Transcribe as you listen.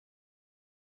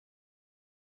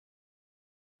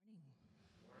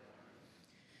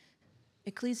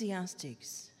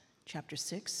Ecclesiastes chapter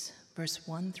 6, verse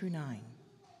 1 through 9.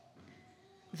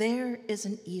 There is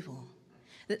an evil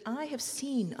that I have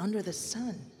seen under the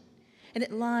sun, and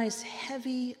it lies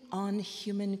heavy on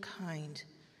humankind,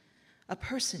 a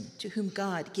person to whom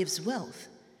God gives wealth,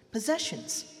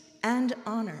 possessions, and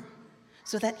honor,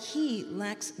 so that he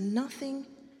lacks nothing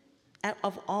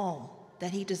of all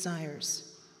that he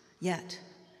desires. Yet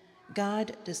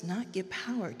God does not give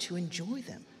power to enjoy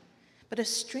them, but a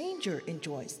stranger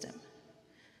enjoys them.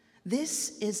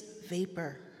 This is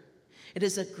vapor. It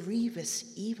is a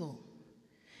grievous evil.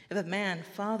 If a man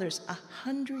fathers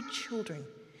 100 children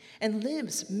and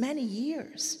lives many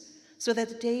years, so that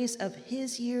the days of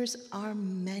his years are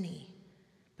many,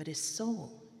 but his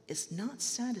soul is not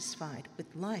satisfied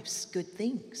with life's good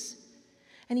things,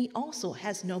 and he also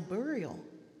has no burial,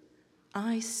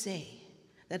 I say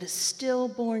that a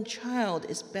stillborn child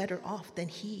is better off than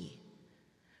he.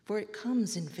 For it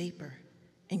comes in vapor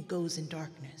and goes in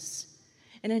darkness,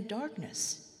 and in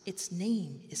darkness its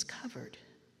name is covered.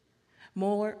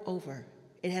 Moreover,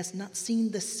 it has not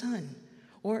seen the sun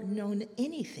or known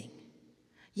anything,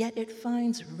 yet it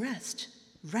finds rest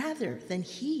rather than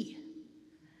he.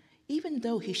 Even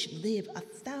though he should live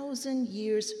 1,000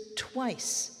 years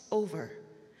twice over,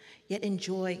 yet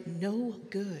enjoy no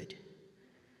good.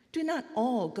 Do not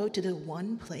all go to the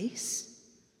one place?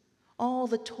 All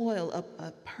the toil of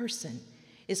a person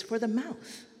is for the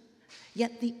mouth,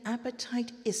 yet the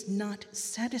appetite is not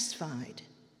satisfied.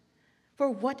 For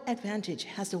what advantage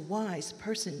has the wise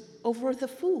person over the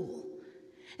fool?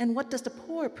 And what does the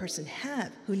poor person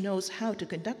have who knows how to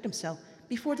conduct himself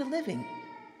before the living?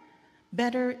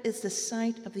 Better is the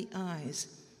sight of the eyes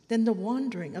than the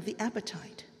wandering of the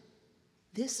appetite.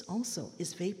 This also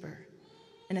is vapor,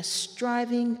 and a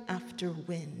striving after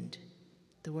wind.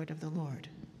 The word of the Lord.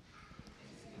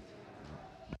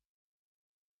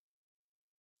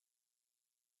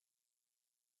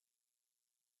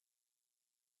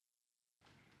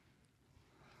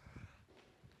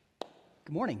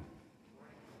 Good morning.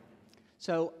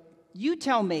 So you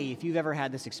tell me if you've ever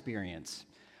had this experience.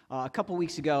 A couple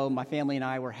weeks ago, my family and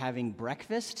I were having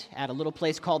breakfast at a little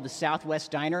place called the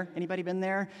Southwest Diner. Anybody been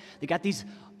there? The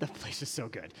place is so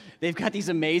good. They've got these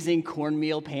amazing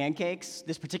cornmeal pancakes.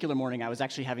 This particular morning, I was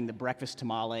actually having the breakfast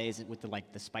tamales with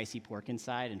the spicy pork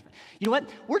inside. And you know what?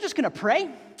 We're just going to pray.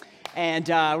 And,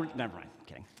 never mind, I'm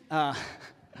kidding.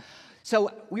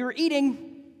 So we were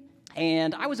eating,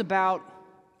 and I was about,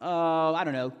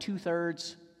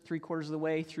 2/3, 3/4 of the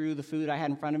way through the food I had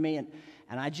in front of me. And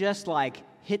I just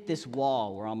hit this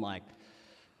wall where I'm like,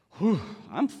 whew,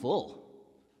 I'm full,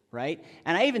 right?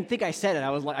 And I even think I said it.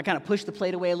 I kind of pushed the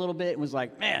plate away a little bit and was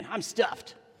like, man, I'm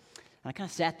stuffed. And I kind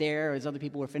of sat there as other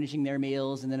people were finishing their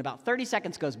meals, and then about 30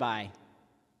 seconds goes by,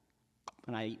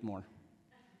 and I eat more.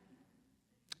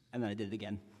 And then I did it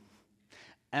again.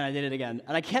 And I did it again.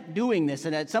 And I kept doing this,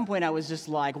 and at some point I was just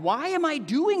like, why am I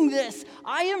doing this?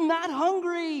 I am not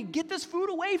hungry. Get this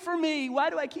food away from me. Why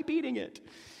do I keep eating it?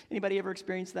 Anybody ever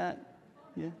experienced that?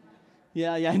 Yeah.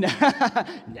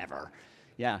 Never.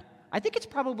 Yeah. I think it's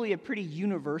probably a pretty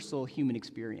universal human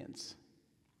experience.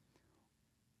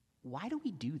 Why do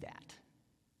we do that?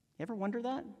 You ever wonder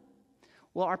that?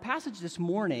 Well, our passage this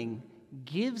morning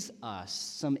gives us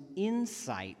some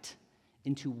insight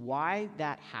into why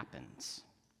that happens.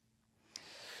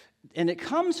 And it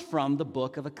comes from the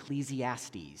book of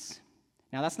Ecclesiastes.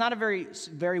 Now, that's not a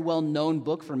very well-known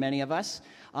book for many of us,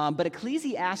 but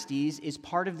Ecclesiastes is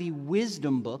part of the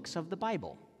wisdom books of the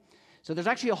Bible. So there's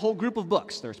actually a whole group of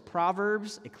books. There's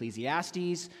Proverbs,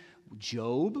 Ecclesiastes,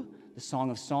 Job, the Song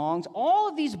of Songs. All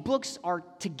of these books are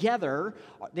together.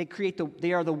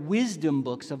 They are the wisdom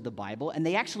books of the Bible, and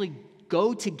they actually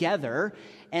go together,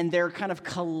 and their kind of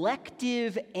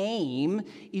collective aim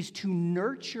is to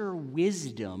nurture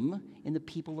wisdom in the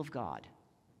people of God.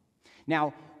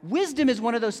 Now, wisdom is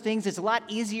one of those things that's a lot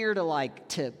easier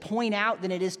to point out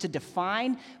than it is to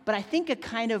define, but I think a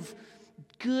kind of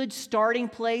good starting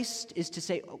place is to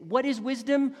say, what is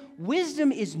wisdom?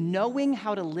 Wisdom is knowing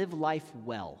how to live life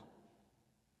well.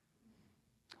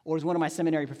 Or as one of my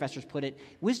seminary professors put it,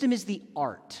 wisdom is the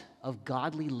art of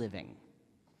godly living.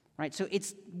 Right? So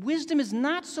wisdom is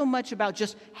not so much about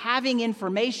just having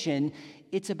information,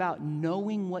 it's about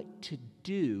knowing what to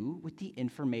do with the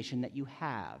information that you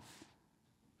have.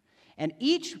 And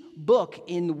each book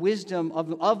in the wisdom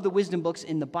of the wisdom books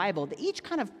in the Bible,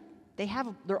 they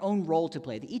have their own role to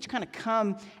play. They each kind of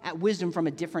come at wisdom from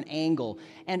a different angle.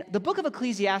 And the book of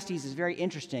Ecclesiastes is very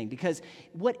interesting because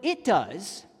what it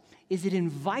does is it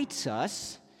invites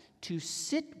us to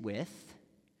sit with,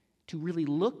 to really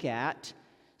look at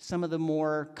some of the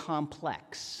more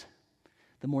complex,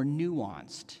 the more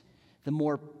nuanced, the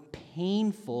more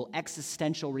painful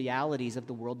existential realities of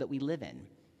the world that we live in.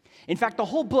 In fact, the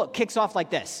whole book kicks off like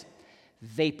this: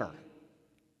 vapor,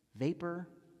 vapor,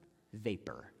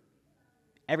 vapor.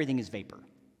 Everything is vapor.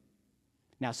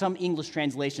 Now, some English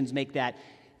translations make that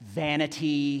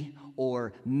vanity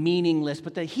or meaningless,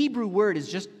 but the Hebrew word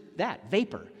is just that,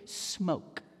 vapor,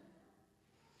 smoke.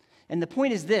 And the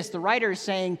point is this: the writer is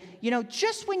saying,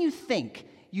 just when you think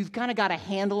you've kind of got a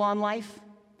handle on life,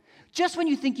 just when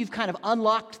you think you've kind of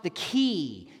unlocked the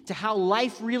key to how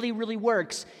life really, really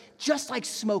works, just like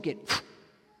smoke, it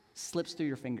slips through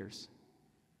your fingers.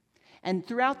 And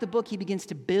throughout the book, he begins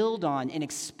to build on and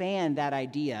expand that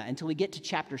idea until we get to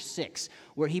chapter 6,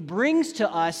 where he brings to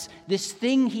us this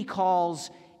thing he calls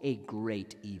a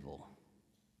great evil,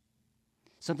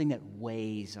 something that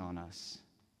weighs on us.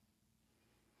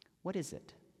 What is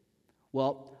it?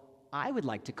 Well, I would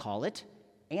like to call it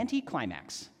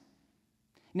anticlimax.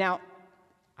 Now,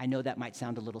 I know that might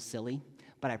sound a little silly,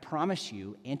 but I promise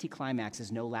you, anticlimax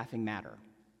is no laughing matter.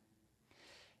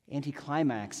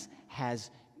 Anticlimax has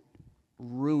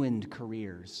ruined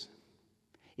careers.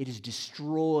 It has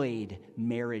destroyed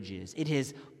marriages. It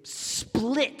has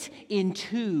split in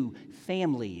two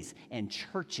families and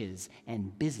churches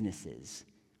and businesses.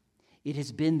 It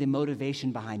has been the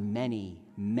motivation behind many,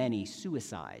 many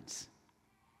suicides.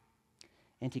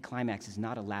 Anticlimax is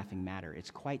not a laughing matter.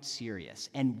 It's quite serious.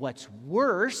 And what's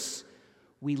worse,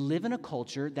 we live in a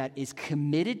culture that is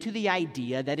committed to the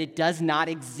idea that it does not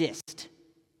exist.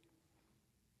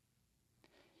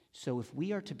 So if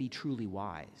we are to be truly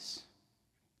wise,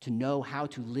 to know how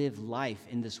to live life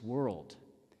in this world,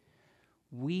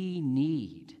 we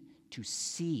need to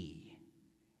see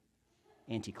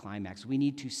anticlimax. We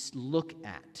need to look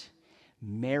at,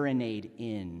 marinate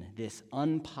in this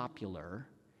unpopular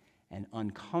and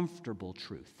uncomfortable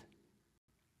truth.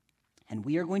 And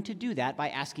we are going to do that by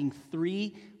asking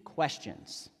 3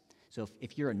 questions. So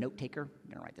if you're a note taker,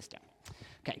 you're going to write this down.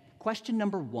 Okay, question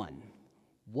number 1.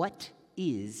 What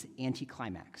is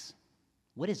anticlimax?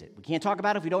 What is it? We can't talk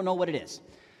about it if we don't know what it is.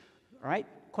 All right,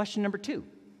 question number 2.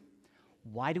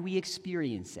 Why do we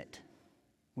experience it?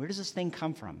 Where does this thing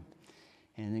come from?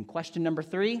 And then question number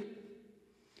 3,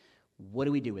 what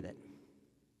do we do with it?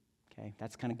 Okay,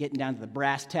 that's kind of getting down to the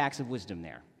brass tacks of wisdom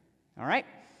there. All right,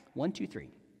 1, 2, 3.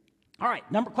 All right,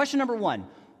 question number 1,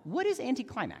 what is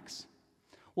anticlimax?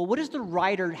 Well, what is the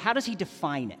writer, how does he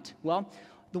define it? Well,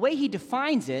 the way he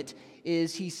defines it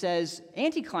is he says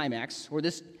anticlimax, or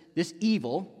this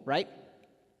evil, right?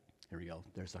 Here we go,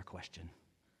 there's our question.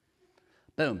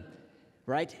 Boom,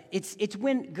 right? It's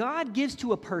when God gives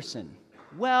to a person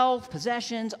wealth,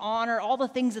 possessions, honor, all the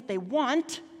things that they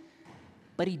want,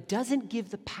 but he doesn't give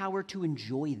the power to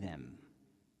enjoy them.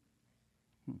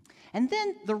 And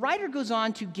then the writer goes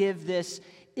on to give this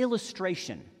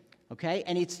illustration, okay?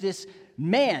 And it's this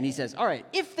man. He says, all right,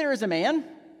 if there is a man,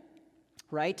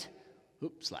 right?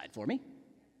 Oops, slide for me.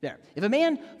 There. If a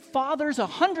man fathers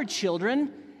 100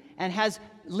 children and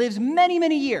lives many,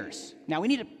 many years. Now, we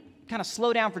need to kind of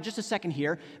slow down for just a second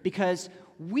here, because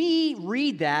we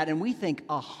read that and we think,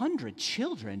 100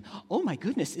 children? Oh my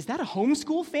goodness, is that a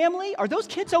homeschool family? Are those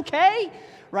kids okay?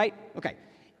 Right? Okay.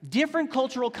 Different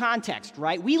cultural context,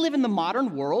 right? We live in the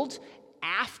modern world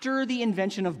after the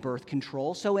invention of birth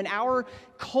control. So in our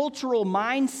cultural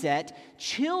mindset,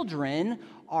 children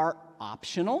are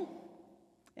optional.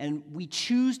 And we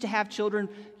choose to have children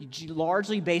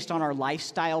largely based on our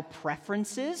lifestyle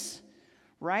preferences,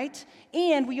 right?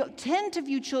 And we tend to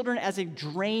view children as a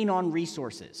drain on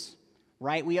resources,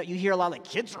 right? You hear a lot like,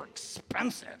 kids are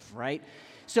expensive, right?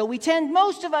 So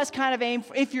most of us kind of aim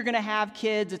for, if you're going to have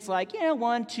kids, it's like,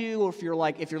 1, 2, or if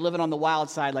you're living on the wild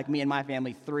side like me and my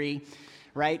family, 3,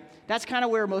 right? That's kind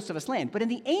of where most of us land. But in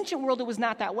the ancient world, it was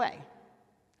not that way.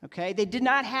 Okay, they did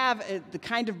not have the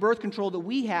kind of birth control that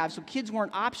we have, so kids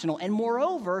weren't optional. And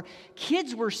moreover,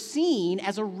 kids were seen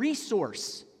as a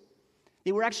resource.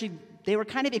 They were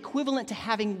kind of equivalent to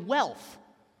having wealth.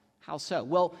 How so?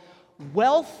 Well,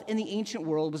 wealth in the ancient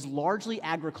world was largely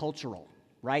agricultural,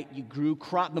 right? You grew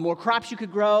the more crops you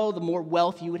could grow, the more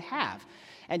wealth you would have.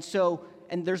 And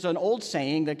there's an old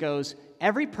saying that goes,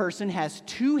 every person has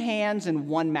 2 hands and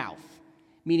 1 mouth,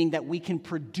 meaning that we can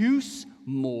produce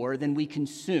more than we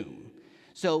consume.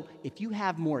 So if you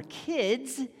have more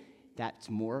kids,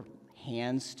 that's more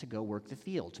hands to go work the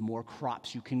fields, more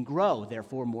crops you can grow,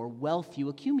 therefore more wealth you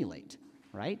accumulate,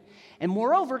 right? And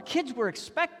moreover, kids were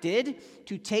expected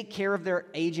to take care of their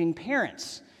aging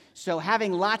parents. So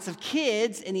having lots of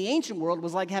kids in the ancient world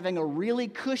was like having a really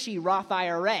cushy Roth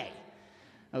IRA,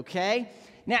 okay?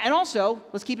 Now, and also,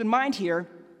 let's keep in mind here,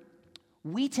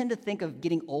 We tend to think of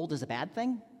getting old as a bad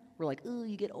thing. We're like, oh,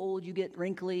 you get old, you get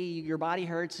wrinkly, your body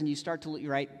hurts, and you start to look,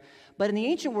 right? But in the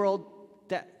ancient world,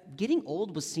 that getting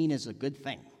old was seen as a good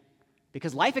thing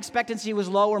because life expectancy was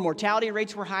lower, mortality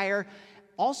rates were higher.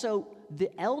 Also, the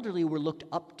elderly were looked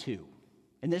up to.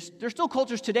 And there's still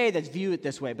cultures today that view it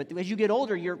this way, but as you get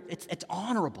older, it's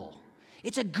honorable.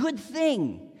 It's a good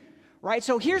thing, right?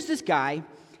 So here's this guy,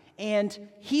 and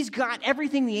he's got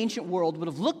everything the ancient world would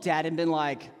have looked at and been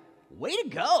like, way to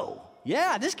go.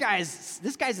 Yeah, this guy's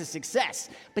a success.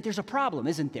 But there's a problem,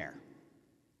 isn't there?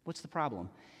 What's the problem?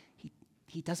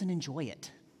 He doesn't enjoy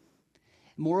it.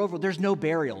 Moreover, there's no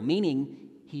burial, meaning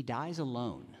he dies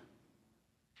alone.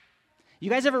 You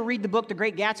guys ever read the book The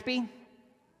Great Gatsby?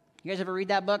 You guys ever read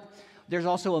that book? There's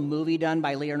also a movie done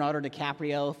by Leonardo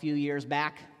DiCaprio a few years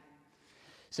back.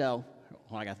 So,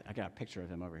 I got a picture of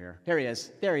him over here. There he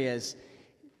is.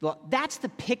 Well, that's the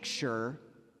picture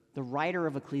the writer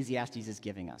of Ecclesiastes is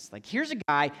giving us. Like, here's a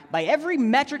guy, by every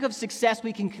metric of success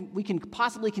we can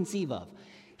possibly conceive of,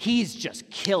 he's just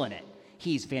killing it.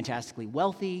 He's fantastically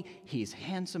wealthy, he's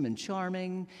handsome and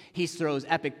charming, he throws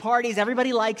epic parties,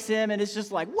 everybody likes him, and it's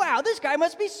just like, wow, this guy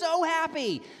must be so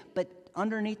happy. But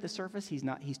underneath the surface, he's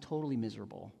not. He's totally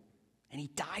miserable, and he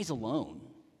dies alone.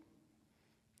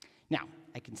 Now,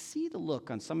 I can see the look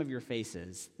on some of your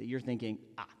faces that you're thinking,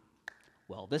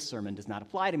 well, this sermon does not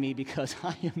apply to me because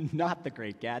I am not the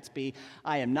Great Gatsby.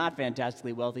 I am not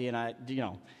fantastically wealthy, and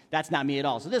that's not me at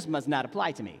all. So this must not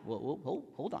apply to me. Well,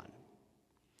 hold on.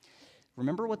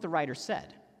 Remember what the writer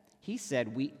said. He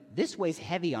said, this weighs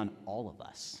heavy on all of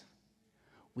us.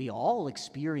 We all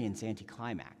experience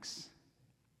anticlimax.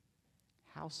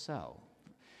 How so?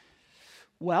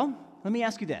 Well, let me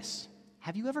ask you this.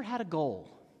 Have you ever had a goal?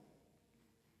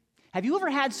 Have you ever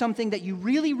had something that you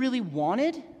really, really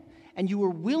wanted, and you were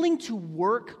willing to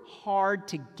work hard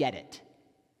to get it?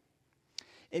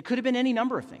 It could have been any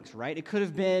number of things, right? It could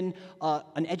have been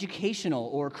an educational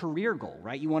or career goal,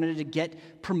 right? You wanted to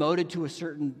get promoted to a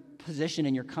certain position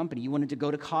in your company. You wanted to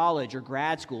go to college or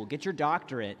grad school, get your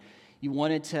doctorate. You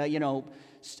wanted to,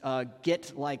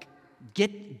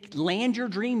 land your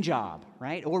dream job,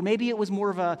 right? Or maybe it was more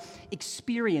of a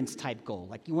experience type goal,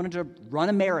 like you wanted to run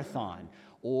a marathon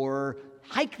or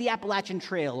hike the Appalachian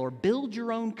Trail or build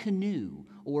your own canoe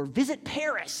or visit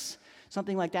Paris,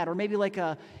 something like that. Or maybe like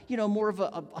more of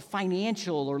a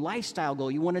financial or lifestyle goal.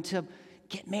 You wanted to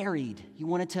get married. You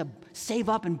wanted to save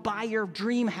up and buy your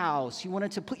dream house. You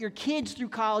wanted to put your kids through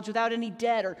college without any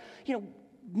debt, or,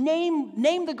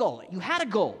 name the goal. You had a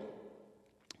goal,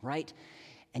 right?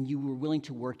 And you were willing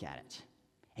to work at it,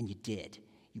 and you did.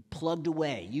 You plugged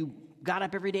away. You got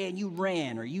up every day and you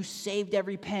ran, or you saved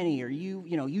every penny, or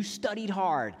you studied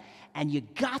hard, and you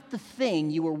got the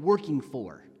thing you were working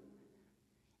for.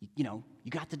 You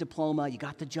got the diploma, you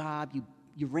got the job,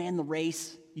 you ran the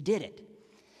race, you did it.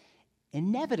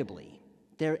 Inevitably,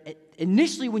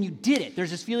 initially when you did it,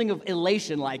 there's this feeling of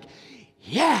elation, like,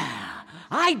 yeah,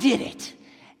 I did it.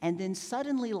 And then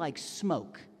suddenly, like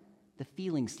smoke, the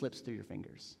feeling slips through your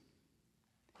fingers.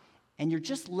 And you're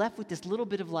just left with this little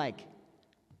bit of like,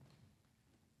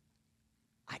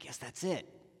 I guess that's it.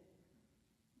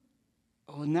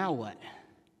 Oh, now what?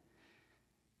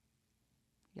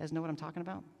 You guys know what I'm talking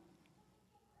about?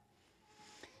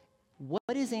 What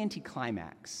is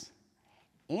anticlimax?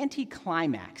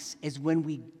 Anticlimax is when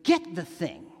we get the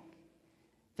thing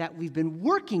that we've been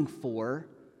working for,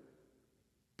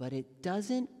 but it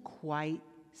doesn't quite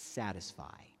satisfy.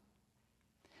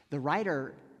 The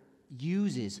writer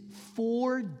uses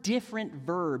 4 different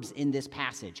verbs in this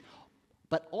passage,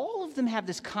 but all of them have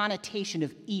this connotation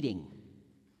of eating.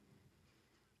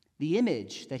 The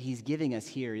image that he's giving us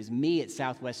here is me at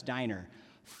Southwest Diner,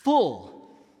 full,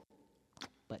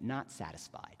 but not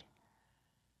satisfied.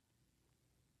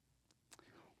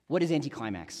 What is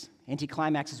anticlimax?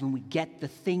 Anticlimax is when we get the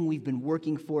thing we've been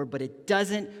working for, but it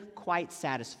doesn't quite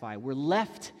satisfy. We're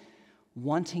left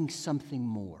wanting something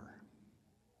more.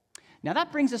 Now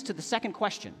that brings us to the second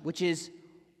question, which is,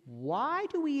 why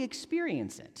do we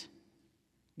experience it?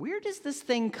 Where does this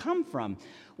thing come from?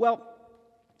 Well,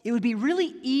 it would be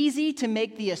really easy to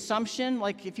make the assumption,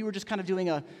 like if you were just kind of doing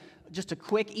a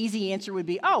quick, easy answer would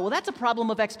be, oh, well, that's a problem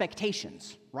of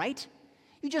expectations, right?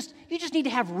 You just need to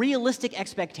have realistic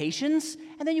expectations,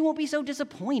 and then you won't be so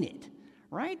disappointed,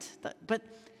 right? But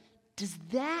does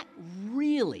that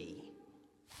really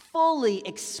fully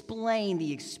explain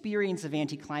the experience of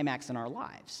anticlimax in our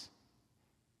lives?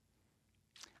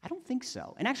 I don't think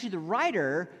so. And actually, the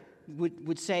writer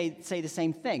would say the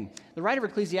same thing. The writer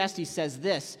of Ecclesiastes says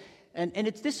this, and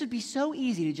this would be so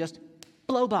easy to just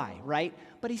blow by, right?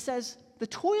 But he says, the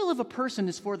toil of a person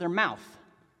is for their mouth,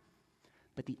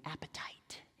 but the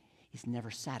appetite is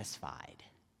never satisfied.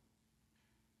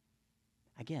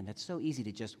 Again, that's so easy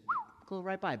to just go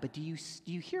right by, but do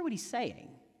you hear what he's saying?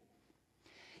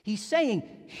 He's saying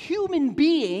human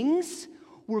beings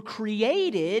were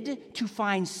created to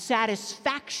find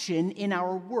satisfaction in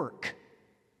our work.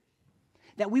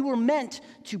 That we were meant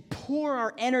to pour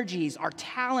our energies, our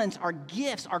talents, our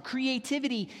gifts, our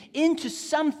creativity into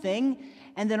something,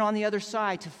 and then on the other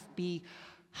side to be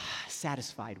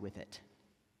satisfied with it.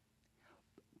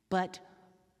 But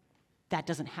that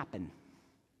doesn't happen.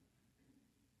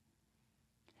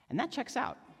 And that checks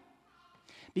out.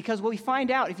 Because what we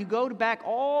find out, if you go back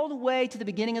all the way to the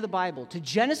beginning of the Bible, to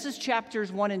Genesis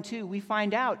chapters 1 and 2, we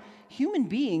find out human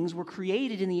beings were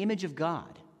created in the image of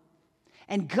God.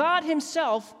 And God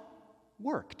himself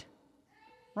worked,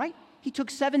 right? He took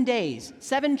 7 days,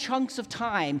 7 chunks of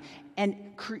time, and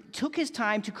took his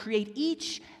time to create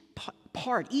each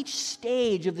part, each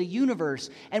stage of the universe.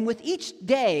 And with each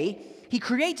day, he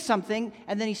creates something,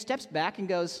 and then he steps back and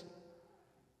goes,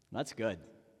 that's good.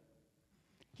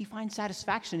 He finds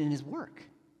satisfaction in his work.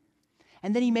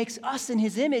 And then he makes us in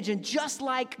his image, and just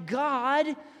like God,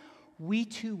 we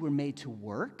too were made to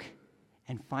work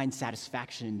and find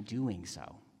satisfaction in doing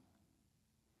so.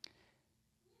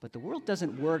 But the world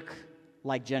doesn't work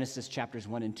like Genesis chapters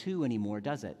 1 and 2 anymore,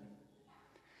 does it?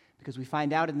 Because we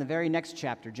find out in the very next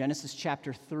chapter, Genesis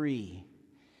chapter 3,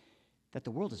 that the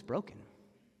world is broken.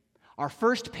 Our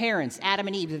first parents, Adam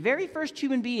and Eve, the very first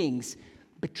human beings,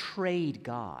 betrayed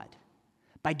God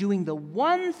by doing the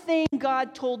one thing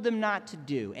God told them not to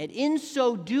do, and in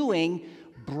so doing,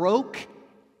 broke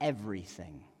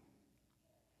everything.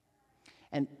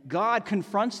 And God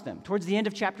confronts them. Towards the end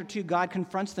of chapter 2, God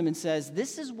confronts them and says,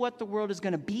 this is what the world is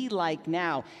going to be like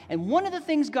now. And one of the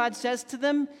things God says to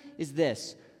them is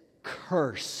this: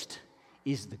 cursed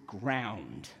is the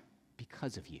ground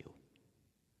because of you.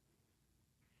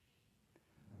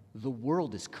 The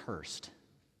world is cursed.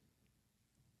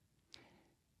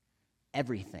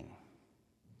 Everything,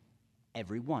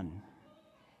 everyone,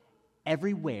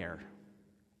 everywhere,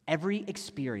 every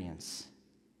experience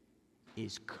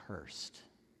is cursed.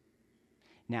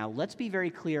 Now, let's be very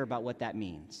clear about what that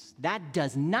means. That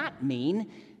does not mean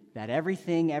that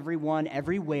everything, everyone,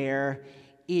 everywhere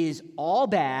is all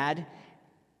bad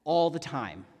all the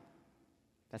time.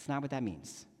 That's not what that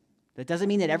means. That doesn't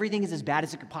mean that everything is as bad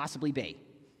as it could possibly be.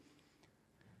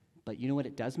 But you know what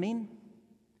it does mean?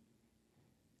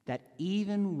 That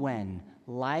even when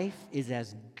life is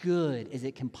as good as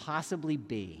it can possibly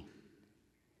be,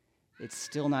 it's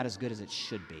still not as good as it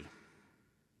should be.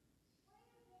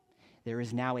 There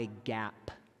is now a gap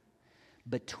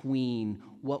between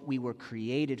what we were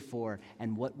created for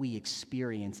and what we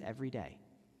experience every day.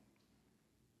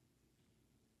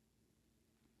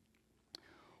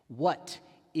 What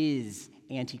is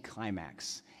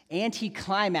anticlimax?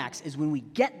 Anticlimax is when we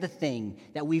get the thing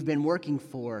that we've been working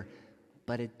for,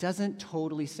 but it doesn't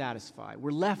totally satisfy. We're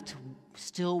left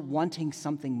still wanting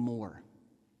something more.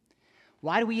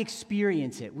 Why do we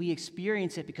experience it? We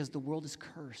experience it because the world is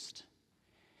cursed.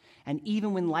 And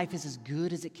even when life is as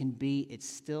good as it can be, it's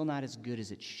still not as good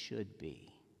as it should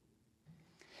be.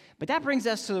 But that brings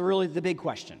us to the big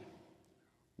question.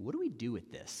 What do we do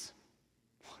with this?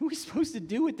 What are we supposed to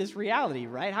do with this reality,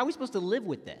 right? How are we supposed to live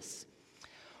with this?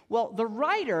 Well, the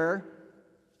writer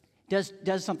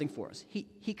does something for us.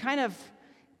 He kind of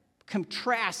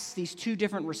contrasts these two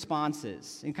different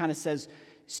responses and kind of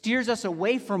steers us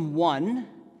away from one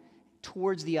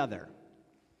towards the other.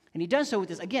 And he does so with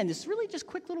this really just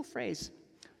quick little phrase.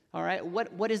 All right,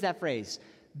 what is that phrase?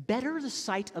 Better the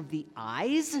sight of the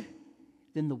eyes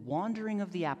than the wandering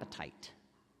of the appetite.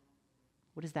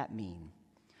 What does that mean?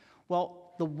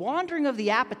 Well, the wandering of the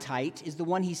appetite is the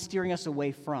one he's steering us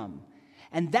away from.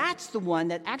 And that's the one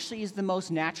that actually is the most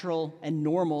natural and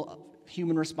normal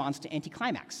human response to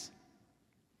anticlimax.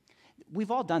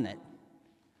 We've all done it,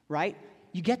 right?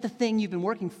 You get the thing you've been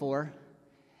working for,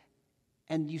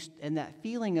 and that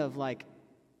feeling of like,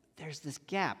 there's this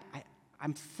gap.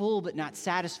 I'm full but not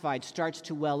satisfied starts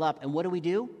to well up. And what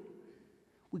do?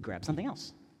 We grab something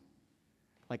else.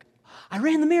 Like, I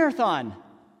ran the marathon.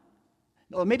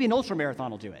 Or maybe an ultra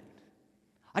marathon will do it.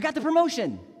 I got the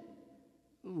promotion.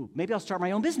 Ooh, maybe I'll start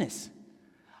my own business.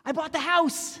 I bought the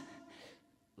house.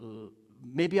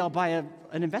 Maybe I'll buy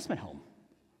an investment home,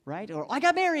 right? Or I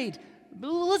got married.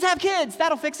 Let's have kids.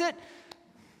 That'll fix it,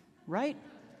 right?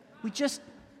 We just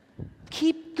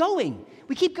keep going.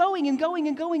 We keep going and going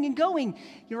and going and going,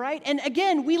 you're right? And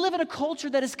again, we live in a culture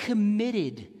that is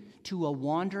committed to a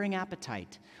wandering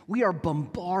appetite. We are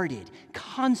bombarded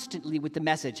constantly with the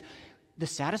message. the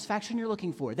satisfaction you're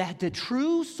looking for, that the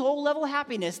true soul-level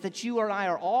happiness that you and I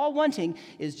are all wanting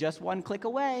is just one click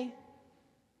away.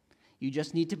 You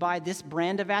just need to buy this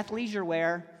brand of athleisure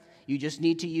wear. You just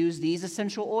need to use these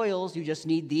essential oils. You just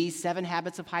need these 7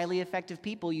 habits of highly effective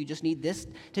people. You just need this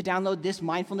to download this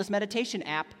mindfulness meditation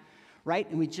app, right?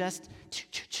 And we just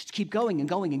keep going and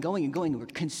going and going and going. We're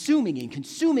consuming and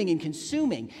consuming and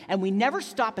consuming. And we never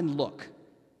stop and look.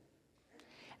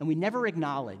 And we never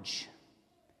acknowledge,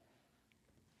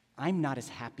 I'm not as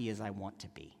happy as I want to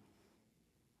be.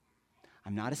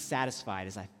 I'm not as satisfied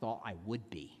as I thought I would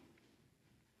be.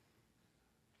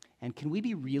 And can we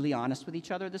be really honest with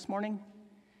each other this morning?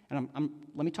 And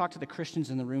let me talk to the Christians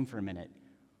in the room for a minute.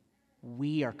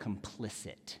 We are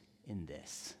complicit in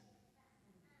this.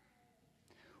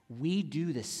 We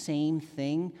do the same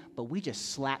thing, but we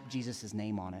just slap Jesus'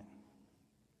 name on it.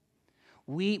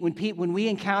 When we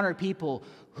encounter people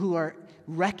who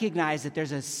recognize that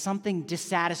there's something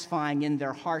dissatisfying in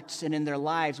their hearts and in their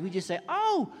lives, we just say,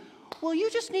 oh, well,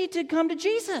 you just need to come to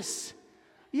Jesus.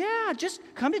 Yeah, just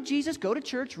come to Jesus, go to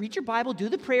church, read your Bible, do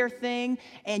the prayer thing,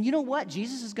 and you know what?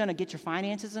 Jesus is going to get your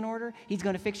finances in order. He's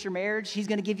going to fix your marriage. He's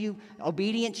going to give you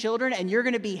obedient children, and you're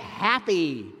going to be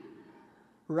happy,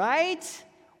 right?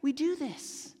 We do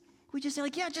this. We just say,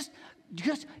 like, yeah,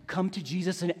 just come to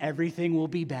Jesus and everything will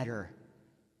be better,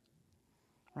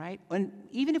 right? And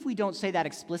even if we don't say that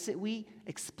explicitly,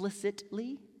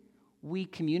 we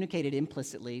communicate it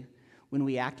implicitly when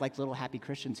we act like little happy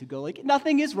Christians who go like,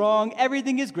 nothing is wrong,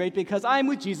 everything is great because I'm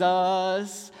with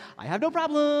Jesus. I have no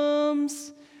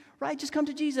problems, right? Just come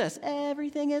to Jesus.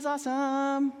 Everything is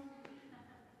awesome.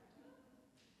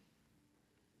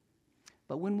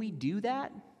 But when we do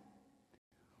that,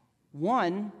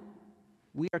 one,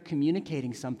 we are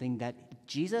communicating something that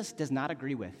Jesus does not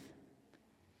agree with.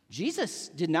 Jesus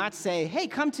did not say, hey,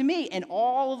 come to me, and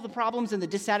all of the problems and the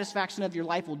dissatisfaction of your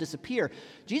life will disappear.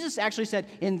 Jesus actually said,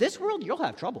 in this world, you'll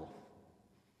have trouble.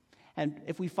 And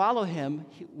if we follow him,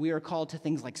 we are called to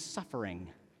things like suffering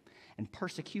and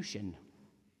persecution.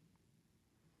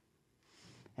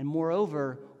 And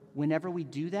moreover, whenever we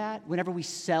do that, whenever we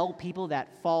sell people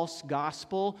that false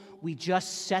gospel, we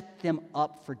just set them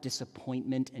up for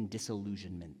disappointment and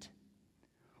disillusionment.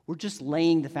 We're just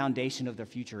laying the foundation of their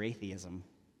future atheism.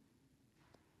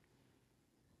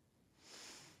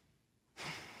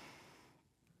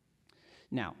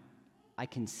 Now, I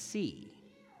can see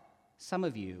some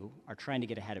of you are trying to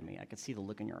get ahead of me. I can see the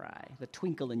look in your eye, the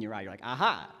twinkle in your eye. You're like,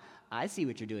 aha, I see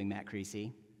what you're doing, Matt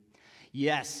Creasy.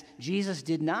 Yes, Jesus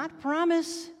did not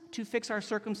promise to fix our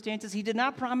circumstances. He did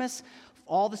not promise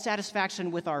all the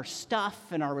satisfaction with our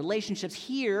stuff and our relationships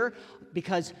here,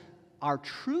 because our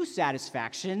true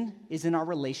satisfaction is in our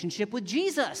relationship with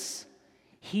Jesus.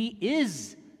 He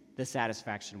is the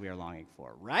satisfaction we are longing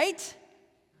for, right?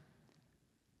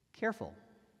 Careful.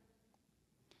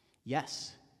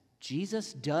 Yes,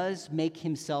 Jesus does make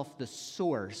himself the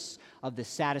source of the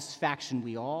satisfaction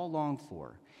we all long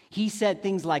for. He said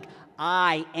things like,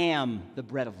 I am the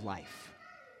bread of life.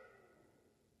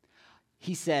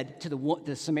 He said to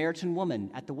the Samaritan woman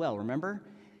at the well, remember?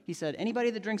 He said, anybody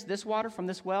that drinks this water from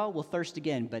this well will thirst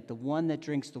again, but the one that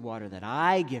drinks the water that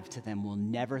I give to them will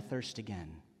never thirst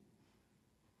again.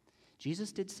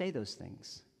 Jesus did say those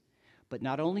things. But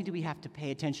not only do we have to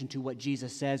pay attention to what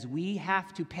Jesus says, we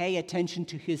have to pay attention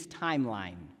to his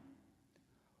timeline.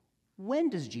 When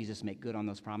does Jesus make good on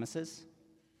those promises?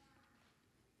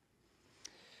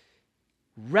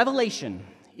 Revelation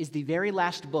is the very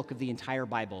last book of the entire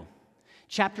Bible.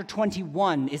 Chapter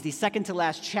 21 is the second to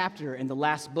last chapter in the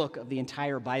last book of the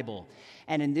entire Bible.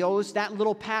 And in that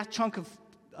little chunk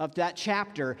of that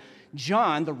chapter,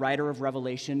 John, the writer of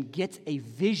Revelation, gets a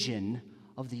vision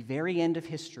of the very end of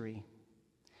history.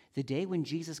 The day when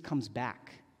Jesus comes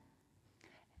back.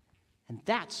 And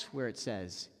that's where it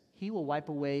says, he will wipe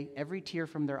away every tear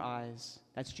from their eyes.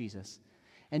 That's Jesus.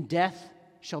 And death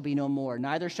shall be no more.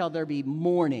 Neither shall there be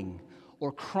mourning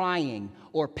or crying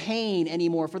or pain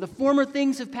anymore, for the former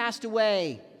things have passed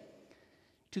away.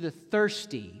 To the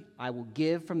thirsty I will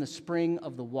give from the spring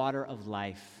of the water of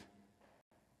life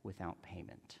without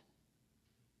payment.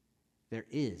 There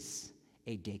is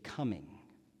a day coming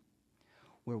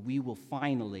where we will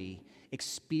finally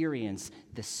experience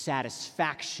the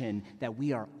satisfaction that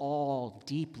we are all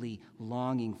deeply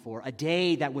longing for. A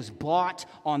day that was bought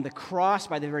on the cross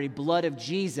by the very blood of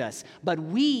Jesus. But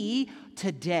we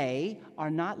today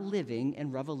are not living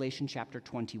in Revelation chapter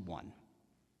 21.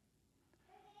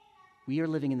 We are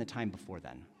living in the time before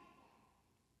then.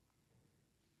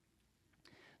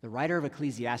 The writer of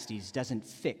Ecclesiastes doesn't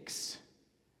fix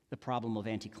the problem of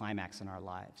anticlimax in our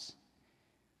lives.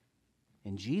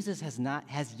 And Jesus has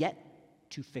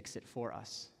to fix it for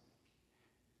us.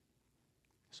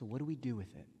 So what do we do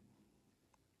with it?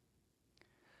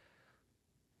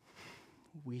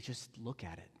 We just look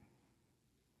at it.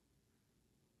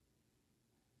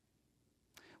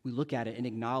 We look at it and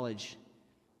acknowledge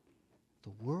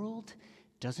the world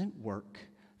doesn't work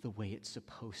the way it's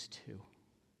supposed to.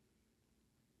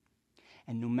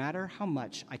 And no matter how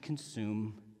much I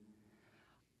consume,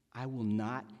 I will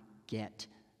not get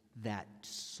that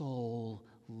soul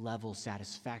level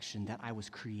satisfaction that I was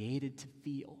created to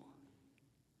feel.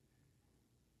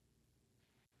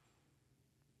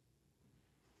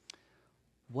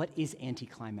 What is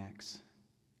anticlimax?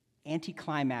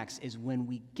 Anticlimax is when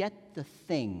we get the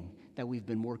thing that we've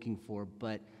been working for,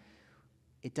 but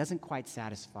it doesn't quite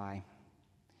satisfy.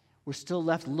 We're still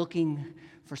left looking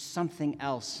for something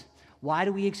else. Why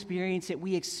do we experience it?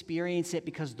 We experience it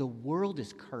because the world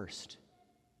is cursed.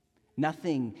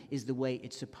 Nothing is the way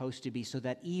it's supposed to be, so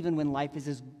that even when life is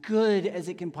as good as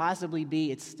it can possibly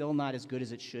be, it's still not as good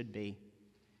as it should be.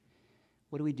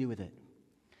 What do we do with it?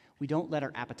 We don't let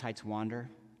our appetites wander.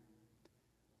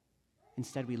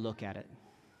 Instead, we look at it.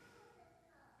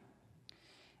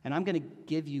 And I'm going to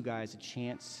give you guys a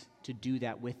chance to do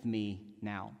that with me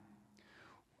now.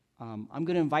 I'm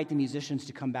going to invite the musicians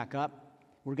to come back up.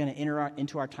 We're going to enter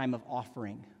into our time of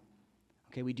offering.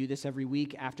 Okay, we do this every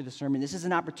week after the sermon. This is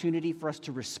an opportunity for us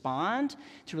to respond,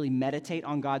 to really meditate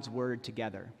on God's word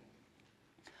together.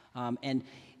 And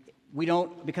we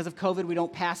don't, because of COVID, we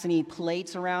don't pass any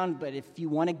plates around, but if you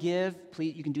want to give,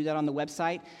 please, you can do that on the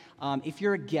website. If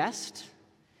you're a guest,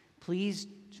 please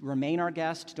remain our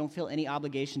guest. Don't feel any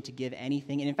obligation to give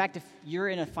anything. And in fact, if you're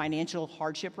in a financial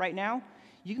hardship right now,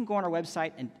 you can go on our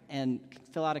website and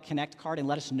fill out a Connect card and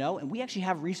let us know, and we actually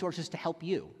have resources to help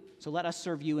you. So let us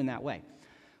serve you in that way.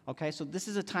 Okay, so this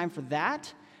is a time for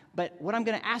that, but what I'm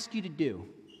going to ask you to do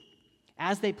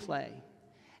as they play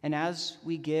and as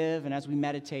we give and as we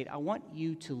meditate, I want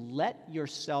you to let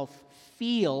yourself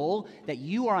feel that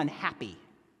you are unhappy.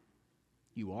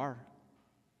 You are.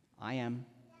 I am.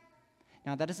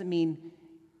 Now, that doesn't mean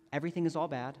everything is all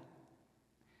bad,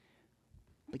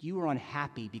 but you are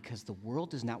unhappy because the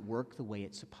world does not work the way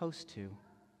it's supposed to.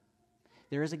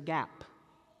 There is a gap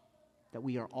that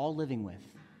we are all living with,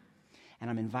 and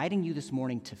I'm inviting you this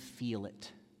morning to feel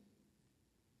it,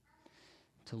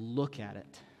 to look at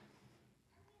it.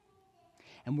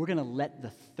 And we're going to let the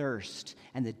thirst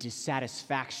and the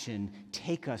dissatisfaction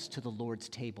take us to the Lord's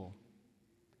table.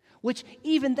 Which,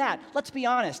 even that, let's be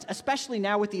honest, especially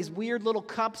now with these weird little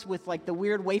cups with like the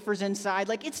weird wafers inside,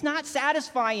 like it's not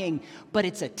satisfying, but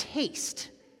it's a taste.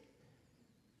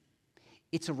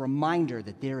 It's a reminder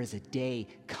that there is a day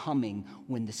coming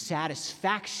when the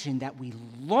satisfaction that we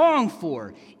long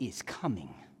for is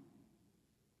coming.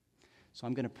 So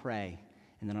I'm going to pray,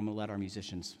 and then I'm going to let our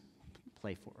musicians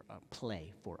play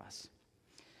for us.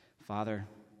 Father,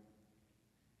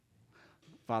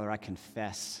 I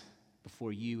confess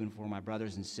before you and for my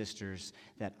brothers and sisters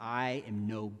that I am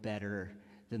no better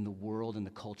than the world and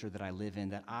the culture that I live in,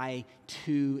 that I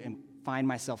too find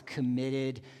myself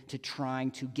committed to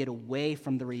trying to get away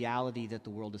from the reality that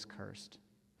the world is cursed,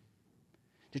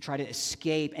 to try to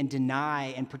escape and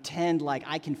deny and pretend like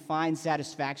I can find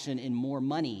satisfaction in more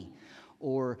money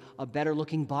or a better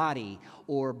looking body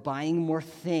or buying more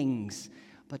things.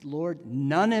 But Lord,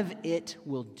 none of it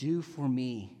will do for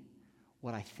me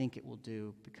what I think it will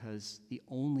do, because the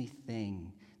only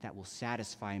thing that will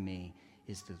satisfy me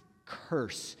is the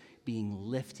curse being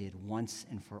lifted once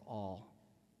and for all.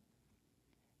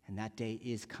 And that day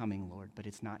is coming, Lord, but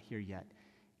it's not here yet.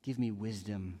 Give me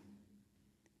wisdom.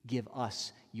 Give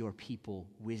us, your people,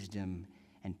 wisdom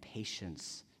and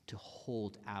patience to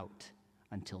hold out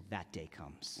until that day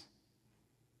comes.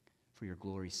 For your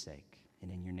glory's sake,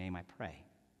 and in your name I pray.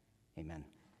 Amen.